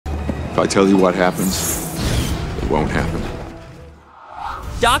If I tell you what happens, it won't happen.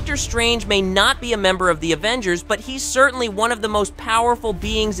 Doctor Strange may not be a member of the Avengers, but he's certainly one of the most powerful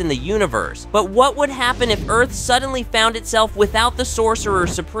beings in the universe. But what would happen if Earth suddenly found itself without the Sorcerer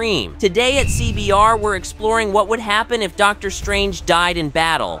Supreme? Today at CBR, we're exploring what would happen if Doctor Strange died in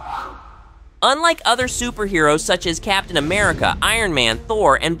battle. Unlike other superheroes such as Captain America, Iron Man,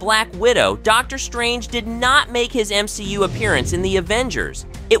 Thor, and Black Widow, Doctor Strange did not make his MCU appearance in the Avengers.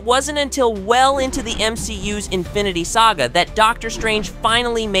 It wasn't until well into the MCU's Infinity Saga that Doctor Strange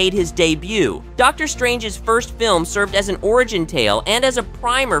finally made his debut. Doctor Strange's first film served as an origin tale and as a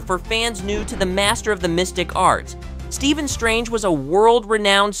primer for fans new to the master of the mystic arts. Stephen Strange was a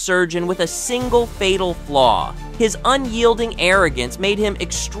world-renowned surgeon with a single fatal flaw. His unyielding arrogance made him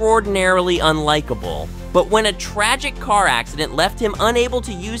extraordinarily unlikable. But when a tragic car accident left him unable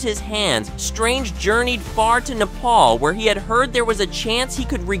to use his hands, Strange journeyed far to Nepal, where he had heard there was a chance he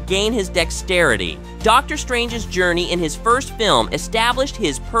could regain his dexterity. Doctor Strange's journey in his first film established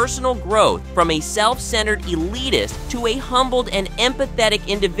his personal growth from a self-centered elitist to a humbled and empathetic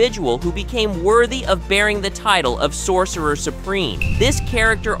individual who became worthy of bearing the title of Sorcerer Supreme. This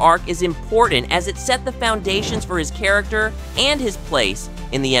character arc is important as it set the foundations for his character and his place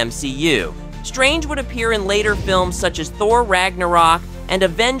in the MCU. Strange would appear in later films such as Thor Ragnarok and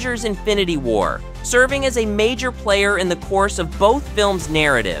Avengers Infinity War, serving as a major player in the course of both films'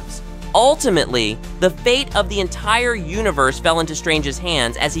 narratives. Ultimately, the fate of the entire universe fell into Strange's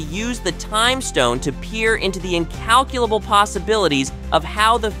hands as he used the Time Stone to peer into the incalculable possibilities of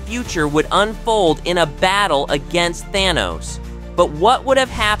how the future would unfold in a battle against Thanos. But what would have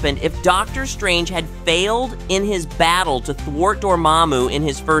happened if Doctor Strange had failed in his battle to thwart Dormammu in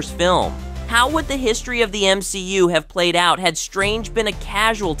his first film? How would the history of the MCU have played out had Strange been a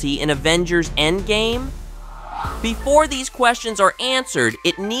casualty in Avengers Endgame? Before these questions are answered,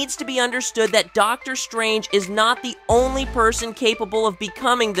 it needs to be understood that Doctor Strange is not the only person capable of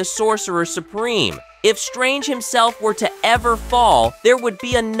becoming the Sorcerer Supreme. If Strange himself were to ever fall, there would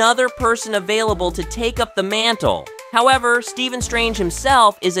be another person available to take up the mantle. However, Stephen Strange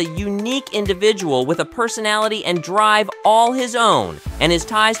himself is a unique individual with a personality and drive all his own, and his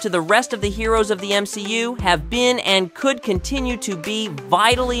ties to the rest of the heroes of the MCU have been and could continue to be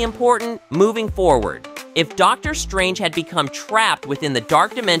vitally important moving forward. If Doctor Strange had become trapped within the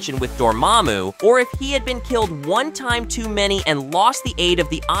dark dimension with Dormammu, or if he had been killed one time too many and lost the aid of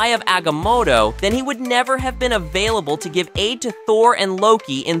the Eye of Agamotto, then he would never have been available to give aid to Thor and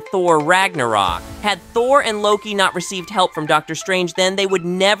Loki in Thor Ragnarok. Had Thor and Loki not received help from Doctor Strange, then they would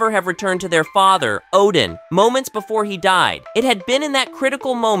never have returned to their father, Odin, moments before he died. It had been in that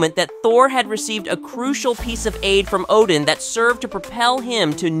critical moment that Thor had received a crucial piece of aid from Odin that served to propel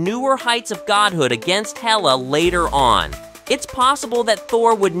him to newer heights of godhood against Hela later on. It's possible that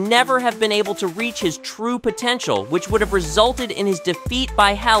Thor would never have been able to reach his true potential, which would have resulted in his defeat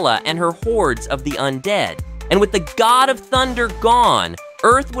by Hela and her hordes of the undead. And with the god of thunder gone,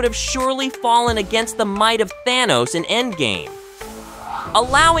 Earth would have surely fallen against the might of Thanos in Endgame.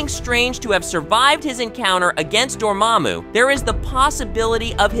 Allowing Strange to have survived his encounter against Dormammu, there is the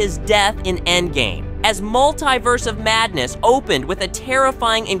possibility of his death in Endgame, as Multiverse of Madness opened with a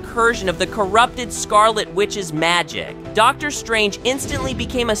terrifying incursion of the corrupted Scarlet Witch's magic. Doctor Strange instantly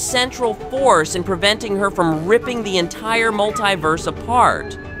became a central force in preventing her from ripping the entire multiverse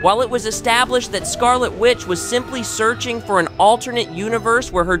apart. While it was established that Scarlet Witch was simply searching for an alternate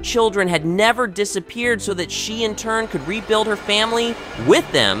universe where her children had never disappeared so that she in turn could rebuild her family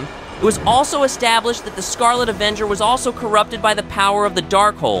with them, it was also established that the Scarlet Avenger was also corrupted by the power of the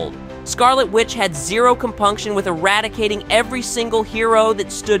Darkhold. Scarlet Witch had zero compunction with eradicating every single hero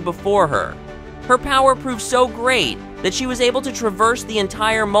that stood before her. Her power proved so great that she was able to traverse the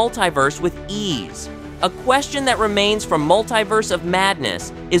entire multiverse with ease. A question that remains from Multiverse of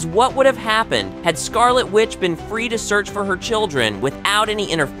Madness is what would have happened had Scarlet Witch been free to search for her children without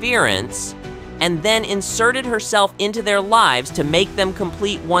any interference, and then inserted herself into their lives to make them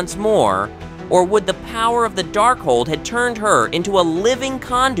complete once more, or would the power of the Darkhold had turned her into a living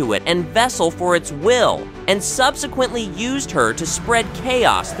conduit and vessel for its will, and subsequently used her to spread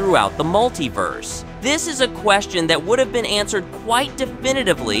chaos throughout the multiverse? This is a question that would have been answered quite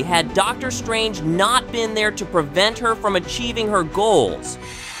definitively had Doctor Strange not been there to prevent her from achieving her goals.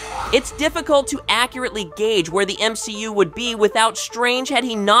 It's difficult to accurately gauge where the MCU would be without Strange had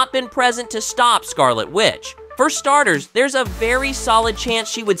he not been present to stop Scarlet Witch. For starters, there's a very solid chance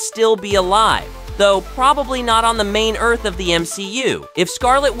she would still be alive, though probably not on the main Earth of the MCU. If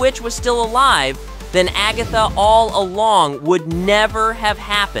Scarlet Witch was still alive, then Agatha all along would never have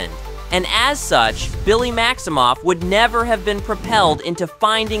happened. and as such, Billy Maximoff would never have been propelled into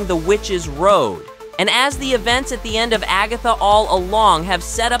finding the Witch's Road. And as the events at the end of Agatha All Along have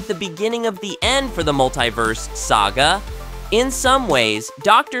set up the beginning of the end for the multiverse saga, in some ways,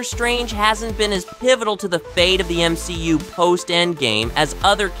 Doctor Strange hasn't been as pivotal to the fate of the MCU post-Endgame as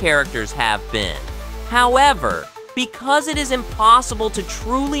other characters have been. However, because it is impossible to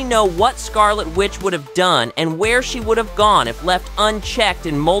truly know what Scarlet Witch would have done and where she would have gone if left unchecked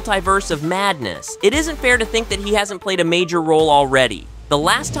in Multiverse of Madness, it isn't fair to think that he hasn't played a major role already. The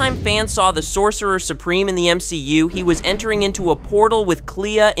last time fans saw the Sorcerer Supreme in the MCU, he was entering into a portal with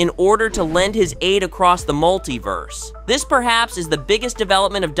Clea in order to lend his aid across the multiverse. This perhaps is the biggest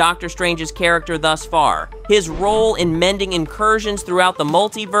development of Doctor Strange's character thus far. His role in mending incursions throughout the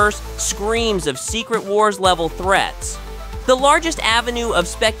multiverse screams of Secret Wars level threats. The largest avenue of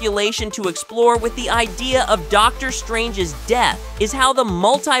speculation to explore with the idea of Doctor Strange's death is how the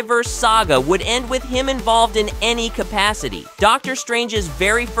multiverse saga would end with him involved in any capacity. Doctor Strange's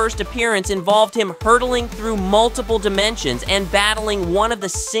very first appearance involved him hurtling through multiple dimensions and battling one of the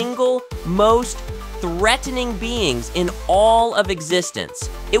single most threatening beings in all of existence.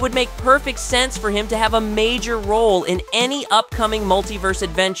 It would make perfect sense for him to have a major role in any upcoming multiverse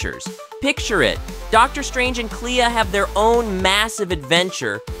adventures. Picture it. Doctor Strange and Clea have their own massive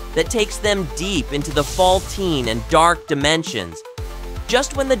adventure that takes them deep into the faultine and dark dimensions.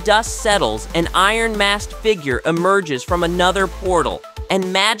 Just when the dust settles, an iron-masked figure emerges from another portal,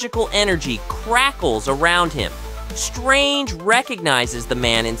 and magical energy crackles around him. Strange recognizes the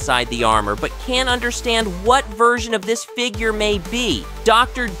man inside the armor, but can't understand what version of this figure may be.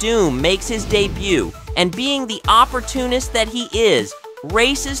 Doctor Doom makes his debut, and being the opportunist that he is,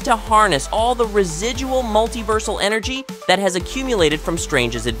 races to harness all the residual multiversal energy that has accumulated from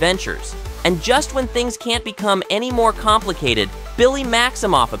Strange's adventures. And just when things can't become any more complicated, Billy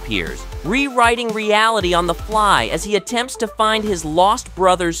Maximoff appears, rewriting reality on the fly as he attempts to find his lost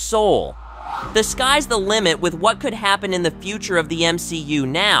brother's soul. The sky's the limit with what could happen in the future of the MCU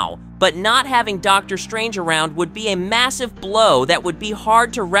now, but not having Doctor Strange around would be a massive blow that would be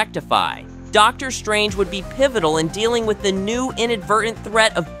hard to rectify. Doctor Strange would be pivotal in dealing with the new inadvertent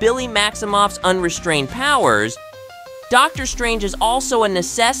threat of Billy Maximoff's unrestrained powers. Doctor Strange is also a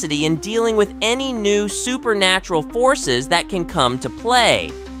necessity in dealing with any new supernatural forces that can come to play.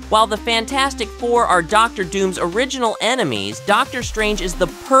 While the Fantastic Four are Doctor Doom's original enemies, Doctor Strange is the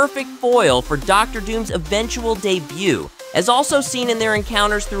perfect foil for Doctor Doom's eventual debut, as also seen in their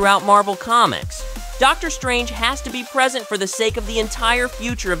encounters throughout Marvel Comics. Doctor Strange has to be present for the sake of the entire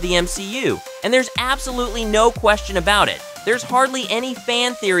future of the MCU, and there's absolutely no question about it. There's hardly any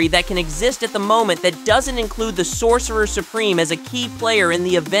fan theory that can exist at the moment that doesn't include the Sorcerer Supreme as a key player in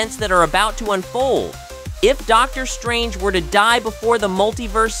the events that are about to unfold. If Doctor Strange were to die before the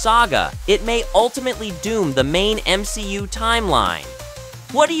multiverse saga, it may ultimately doom the main MCU timeline.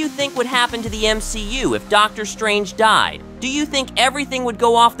 What do you think would happen to the MCU if Doctor Strange died? Do you think everything would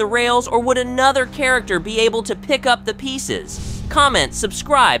go off the rails, or would another character be able to pick up the pieces? Comment,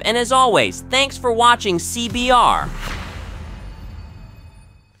 subscribe, and as always, thanks for watching CBR.